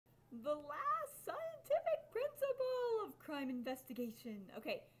the last scientific principle of crime investigation.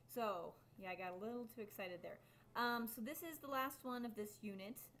 Okay, so yeah, I got a little too excited there. So this is the last one of this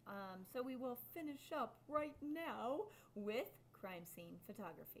unit. So we will finish up right now with crime scene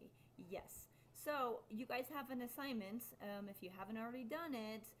photography. Yes. So you guys have an assignment. If you haven't already done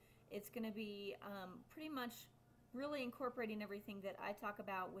it, it's going to be pretty much really incorporating everything that I talk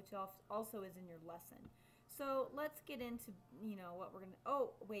about, which also is in your lesson. So let's get into, what we're going to,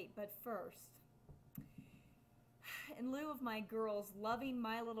 oh, wait, but first, in lieu of my girls loving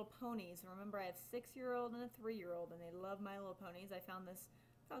My Little Ponies, remember I have a 6-year-old and a 3-year-old, and they love My Little Ponies. I found this,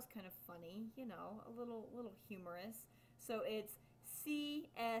 that was kind of funny, a little humorous. So it's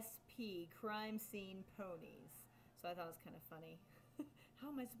CSP, Crime Scene Ponies. So I thought it was kind of funny. How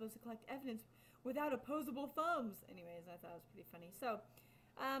am I supposed to collect evidence without opposable thumbs? Anyways, I thought it was pretty funny. So,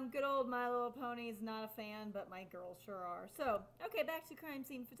 good old My Little Ponies, not a fan, but my girls sure are. So, okay, back to crime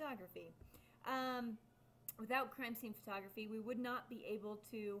scene photography. Without crime scene photography, we would not be able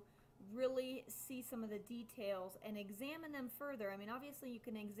to really see some of the details and examine them further. I mean, obviously you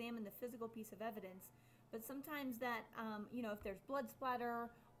can examine the physical piece of evidence, but sometimes that, if there's blood splatter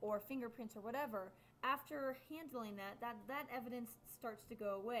or fingerprints or whatever, after handling that evidence starts to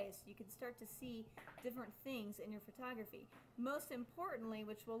go away. So you can start to see different things in your photography. Most importantly,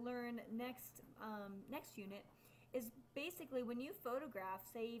 which we'll learn next unit, is basically when you photograph,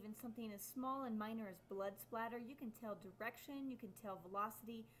 say even something as small and minor as blood splatter, you can tell direction, you can tell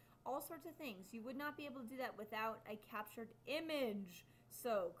velocity, all sorts of things. You would not be able to do that without a captured image.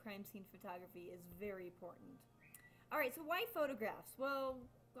 So crime scene photography is very important. All right, so why photographs? Well,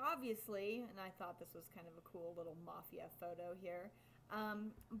 obviously, and I thought this was kind of a cool little mafia photo here,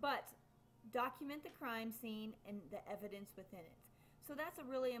 but document the crime scene and the evidence within it. So that's a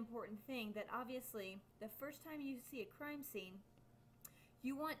really important thing, that obviously the first time you see a crime scene,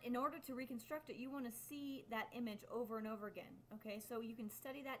 you want, in order to reconstruct it, you want to see that image over and over again. Okay, so you can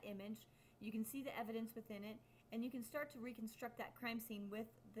study that image, you can see the evidence within it, and you can start to reconstruct that crime scene with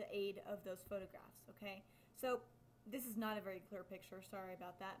the aid of those photographs. Okay, so this is not a very clear picture, sorry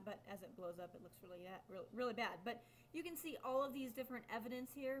about that, but as it blows up it looks really bad. But you can see all of these different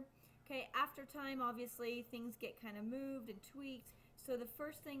evidence here. Okay, after time, obviously things get kind of moved and tweaked. So the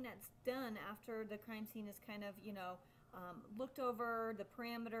first thing that's done after the crime scene is kind of, looked over, the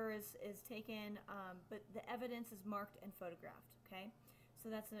parameter is taken, but the evidence is marked and photographed. Okay, so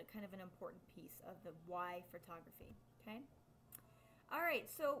that's kind of an important piece of the why photography. Okay, all right,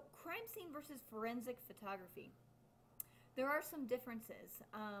 so crime scene versus forensic photography. There are some differences,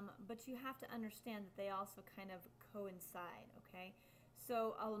 but you have to understand that they also kind of coincide, okay?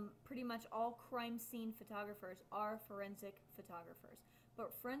 So pretty much all crime scene photographers are forensic photographers,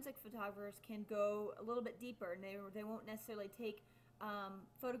 but forensic photographers can go a little bit deeper, and they won't necessarily take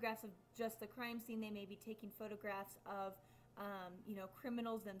photographs of just the crime scene. They may be taking photographs of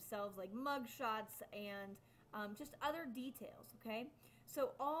criminals themselves, like mug shots and just other details, okay? So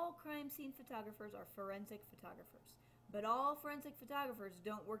all crime scene photographers are forensic photographers, but all forensic photographers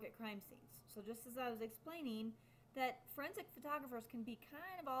don't work at crime scenes. So just as I was explaining, that forensic photographers can be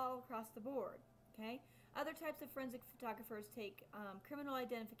kind of all across the board, okay? Other types of forensic photographers take criminal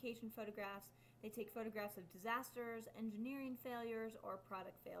identification photographs, they take photographs of disasters, engineering failures, or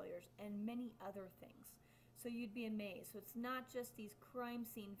product failures, and many other things. So you'd be amazed. So it's not just these crime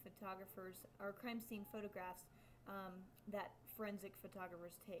scene photographers or crime scene photographs that forensic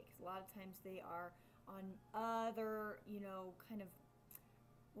photographers take. A lot of times they are on other, kind of,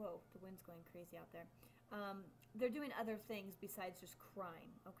 whoa, the wind's going crazy out there. They're doing other things besides just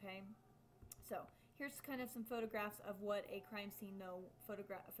crime, okay? So here's kind of some photographs of what a crime scene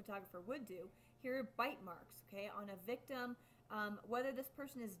photographer would do. Here are bite marks, okay, on a victim. Whether this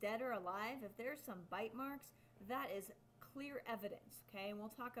person is dead or alive, if there's some bite marks, that is clear evidence, okay? And we'll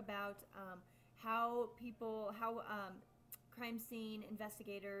talk about how crime scene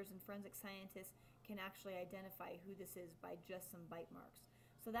investigators and forensic scientists can actually identify who this is by just some bite marks.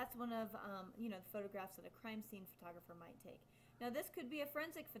 So that's one of the photographs that a crime scene photographer might take. Now this could be a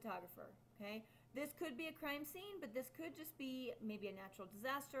forensic photographer, okay? This could be a crime scene, but this could just be maybe a natural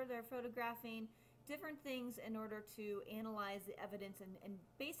disaster they're photographing, different things in order to analyze the evidence and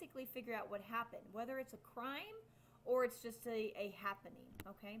basically figure out what happened, whether it's a crime or it's just a happening,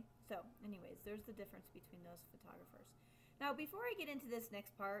 okay? So anyways, there's the difference between those photographers. Now, before I get into this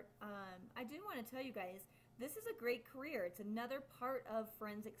next part, I do want to tell you guys, this is a great career. It's another part of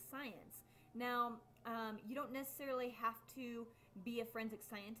forensic science. Now, you don't necessarily have to be a forensic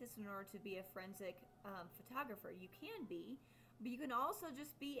scientist in order to be a forensic photographer. You can be, but you can also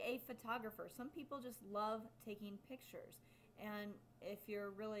just be a photographer. Some people just love taking pictures. And if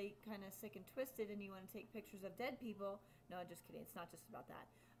you're really kind of sick and twisted and you want to take pictures of dead people, no, just kidding, it's not just about that.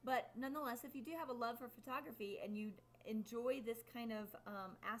 But nonetheless, if you do have a love for photography and you enjoy this kind of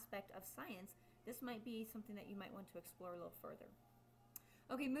aspect of science, this might be something that you might want to explore a little further.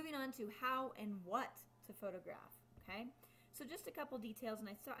 Okay, moving on to how and what to photograph, okay? So just a couple details, and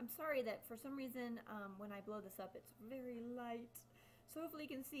I'm sorry that for some reason when I blow this up, it's very light. So hopefully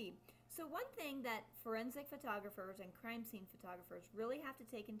you can see. So one thing that forensic photographers and crime scene photographers really have to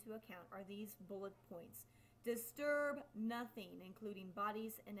take into account are these bullet points. Disturb nothing, including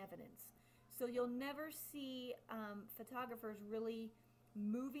bodies and evidence. So you'll never see photographers really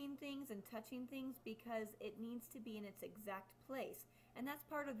moving things and touching things because it needs to be in its exact place. And that's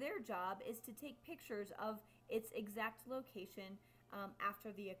part of their job, is to take pictures of its exact location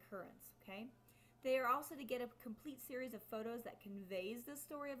after the occurrence, okay? They are also to get a complete series of photos that conveys the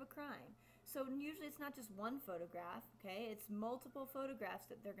story of a crime. So usually it's not just one photograph, okay? It's multiple photographs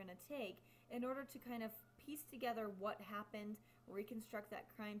that they're going to take in order to kind of piece together what happened, reconstruct that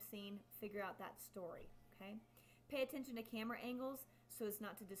crime scene, figure out that story, okay? Pay attention to camera angles so as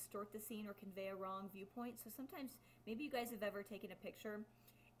not to distort the scene or convey a wrong viewpoint. So sometimes, maybe you guys have ever taken a picture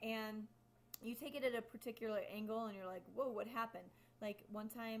and you take it at a particular angle and you're like, whoa, what happened? Like one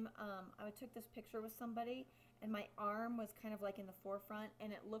time I took this picture with somebody and my arm was kind of like in the forefront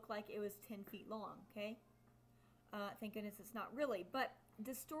and it looked like it was 10 feet long, okay? Thank goodness it's not really, but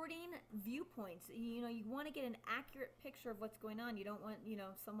distorting viewpoints, you know, you want to get an accurate picture of what's going on. You don't want, you know,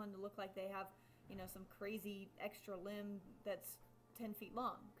 someone to look like they have, you know, some crazy extra limb that's 10 feet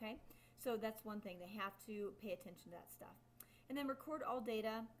long, okay? So that's one thing. They have to pay attention to that stuff. And then record all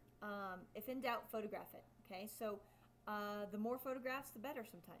data. If in doubt, photograph it, okay? So the more photographs, the better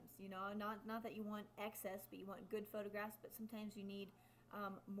sometimes. You know, not that you want excess, but you want good photographs, but sometimes you need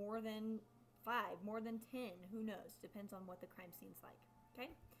more than 5, more than 10, who knows? Depends on what the crime scene's like, okay?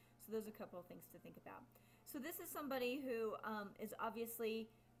 So those are a couple of things to think about. So this is somebody who is obviously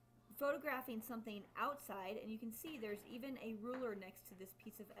photographing something outside, and you can see there's even a ruler next to this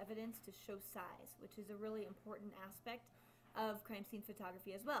piece of evidence to show size, which is a really important aspect of crime scene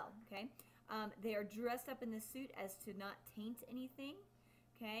photography as well, okay? They are dressed up in this suit as to not taint anything,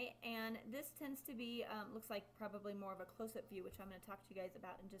 okay? And this tends to be, looks like probably more of a close-up view, which I'm going to talk to you guys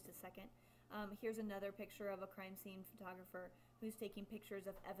about in just a second. Here's another picture of a crime scene photographer who's taking pictures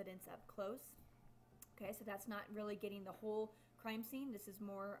of evidence up close. Okay, so that's not really getting the whole crime scene. This is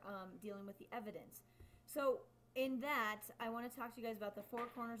more dealing with the evidence. So in that, I want to talk to you guys about the four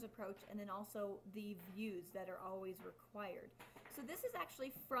corners approach and then also the views that are always required. So this is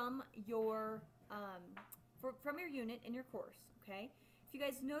actually from your unit in your course, okay? If you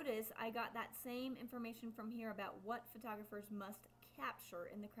guys notice, I got that same information from here about what photographers must capture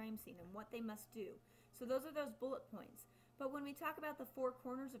in the crime scene and what they must do. So those are those bullet points. But when we talk about the four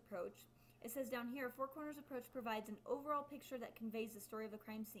corners approach, it says down here, four corners approach provides an overall picture that conveys the story of the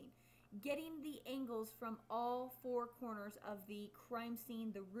crime scene. Getting the angles from all four corners of the crime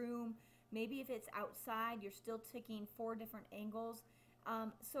scene, the room, maybe if it's outside, you're still taking 4 different angles.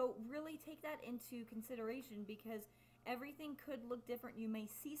 So really take that into consideration because everything could look different. You may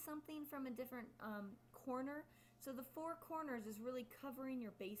see something from a different corner. So the 4 corners is really covering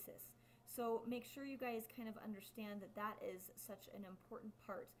your basis. So make sure you guys kind of understand that that is such an important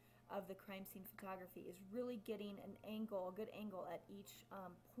part of the crime scene photography, is really getting an angle, a good angle at each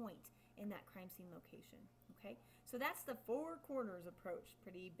point in that crime scene location. Okay, so that's the 4 corners approach.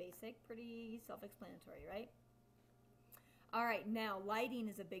 Pretty basic, pretty self-explanatory, right? All right, now lighting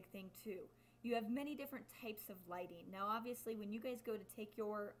is a big thing too. You have many different types of lighting. Now obviously when you guys go to take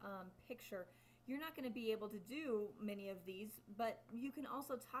your picture, you're not going to be able to do many of these, but you can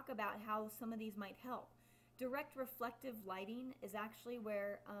also talk about how some of these might help. Direct reflective lighting is actually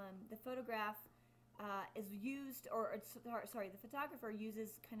where the photograph is used, sorry, the photographer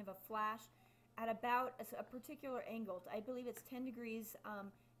uses kind of a flash at about a particular angle. I believe it's 10 degrees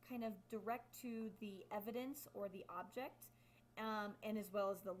kind of direct to the evidence or the object, and as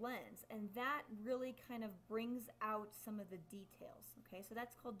well as the lens. And that really kind of brings out some of the details. Okay, so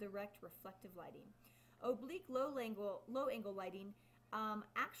that's called direct reflective lighting. Oblique low angle lighting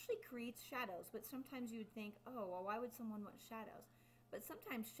actually creates shadows, but sometimes you would think, oh, well, why would someone want shadows? But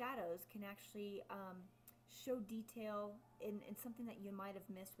sometimes shadows can actually show detail in something that you might have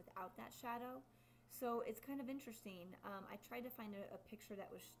missed without that shadow. So it's kind of interesting. I tried to find a picture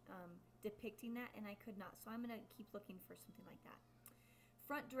that was depicting that, and I could not. So I'm going to keep looking for something like that.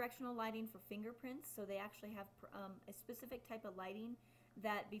 Front directional lighting for fingerprints. So they actually have a specific type of lighting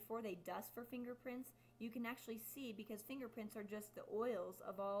that before they dust for fingerprints, you can actually see, because fingerprints are just the oils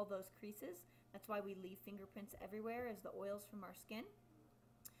of all those creases That's why we leave fingerprints everywhere, as the oils from our skin.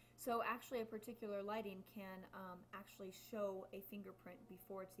 So actually a particular lighting can actually show a fingerprint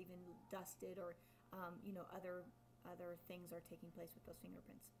before it's even dusted, or other things are taking place with those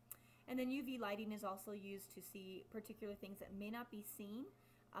fingerprints. And then UV lighting is also used to see particular things that may not be seen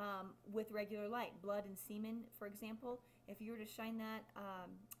with regular light. Blood and semen, for example, if you were to shine that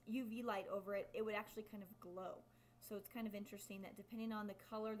UV light over it, it would actually kind of glow. So it's kind of interesting that depending on the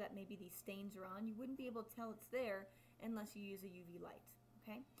color that maybe these stains are on, you wouldn't be able to tell it's there unless you use a UV light.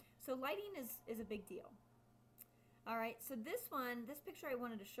 Okay, so lighting is a big deal. All right, so this picture I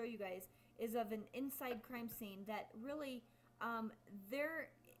wanted to show you guys is of an inside crime scene that really,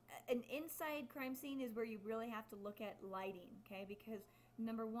 an inside crime scene is where you really have to look at lighting, okay? Because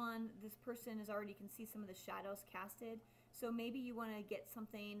number one, this person you can see some of the shadows casted. So maybe you want to get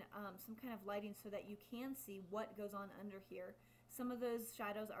something, some kind of lighting so that you can see what goes on under here. Some of those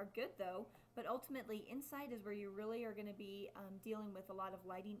shadows are good though, but ultimately inside is where you really are going to be dealing with a lot of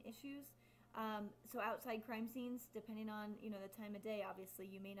lighting issues. So outside crime scenes, depending on the time of day, obviously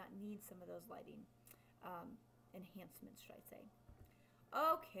you may not need some of those lighting enhancements, should I say.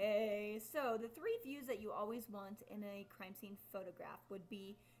 Okay, so the three views that you always want in a crime scene photograph would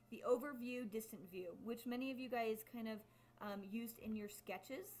be the overview, distant view, which many of you guys kind of used in your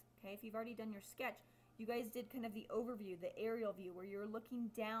sketches. Okay, if you've already done your sketch, you guys did kind of the overview, the aerial view, where you're looking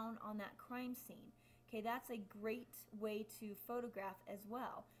down on that crime scene. Okay, that's a great way to photograph as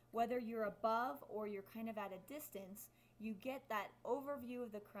well. Whether you're above or you're kind of at a distance, you get that overview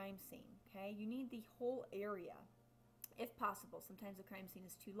of the crime scene. Okay, you need the whole area, if possible. Sometimes the crime scene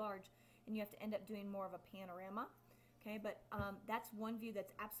is too large and you have to end up doing more of a panorama. Okay, but that's one view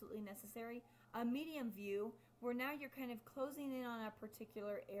that's absolutely necessary. A medium view, where now you're kind of closing in on a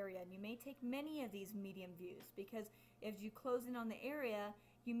particular area, and you may take many of these medium views, because if you close in on the area,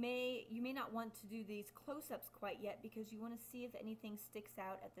 you may not want to do these close-ups quite yet, because you want to see if anything sticks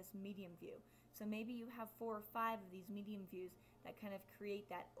out at this medium view. So maybe you have 4 or 5 of these medium views that kind of create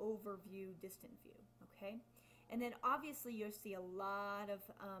that overview, distant view. Okay, and then obviously you'll see a lot of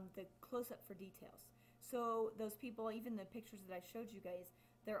the close-up for details. So those people, even the pictures that I showed you guys,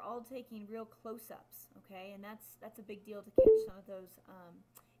 they're all taking real close-ups, okay? And that's a big deal to catch some of those,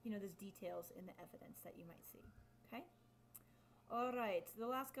 those details in the evidence that you might see, okay? All right, the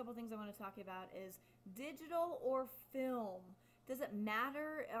last couple things I want to talk about is digital or film. Does it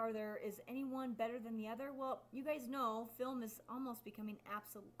matter? Is anyone better than the other? Well, you guys know film is almost becoming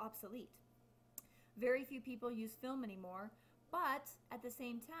obsolete. Very few people use film anymore, but at the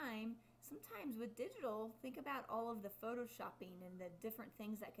same time, sometimes with digital, think about all of the photoshopping and the different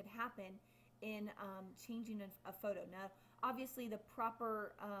things that could happen in changing a photo. Now, obviously, the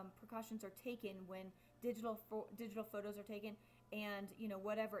proper precautions are taken when digital photos are taken, and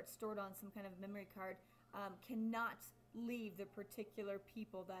whatever it's stored on some kind of memory card cannot leave the particular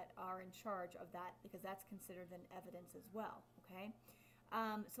people that are in charge of that, because that's considered an evidence as well. Okay,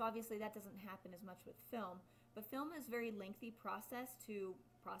 so obviously that doesn't happen as much with film, but film is a very lengthy process to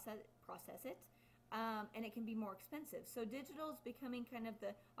process it, and it can be more expensive. So digital is becoming kind of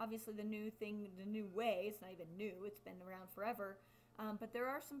obviously the new thing, the new way. It's not even new, it's been around forever, but there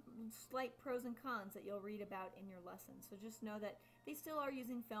are some slight pros and cons that you'll read about in your lesson. So just know that they still are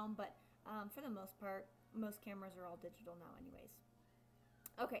using film, but for the most part, most cameras are all digital now anyways.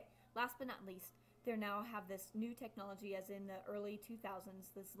 Okay, last but not least, they now have this new technology, as in the early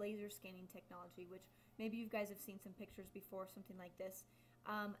 2000s, this laser scanning technology, which maybe you guys have seen some pictures before, something like this,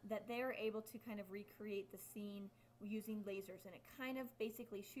 that they're able to kind of recreate the scene using lasers. And it kind of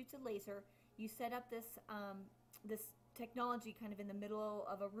basically shoots a laser. You set up this technology kind of in the middle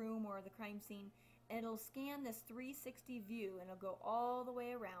of a room or the crime scene, and it'll scan this 360 view, and it'll go all the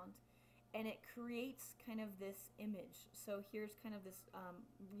way around, and it creates kind of this image. So here's kind of this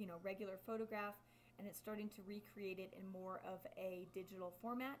regular photograph, and it's starting to recreate it in more of a digital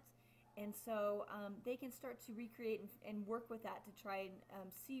format. And so they can start to recreate and work with that to try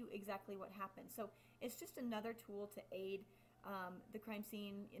and see exactly what happened. So it's just another tool to aid the crime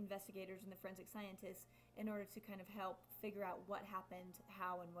scene investigators and the forensic scientists in order to kind of help figure out what happened,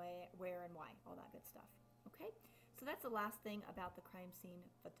 how and where and why, all that good stuff. Okay, so that's the last thing about the crime scene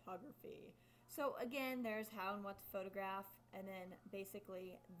photography. So again, there's how and what to photograph, and then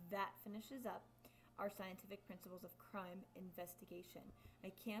basically that finishes up our scientific principles of crime investigation.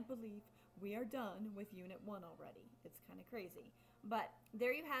 I can't believe we are done with Unit 1 already. It's kind of crazy. But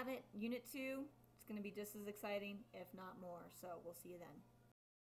there you have it. Unit 2, it's going to be just as exciting, if not more. So we'll see you then.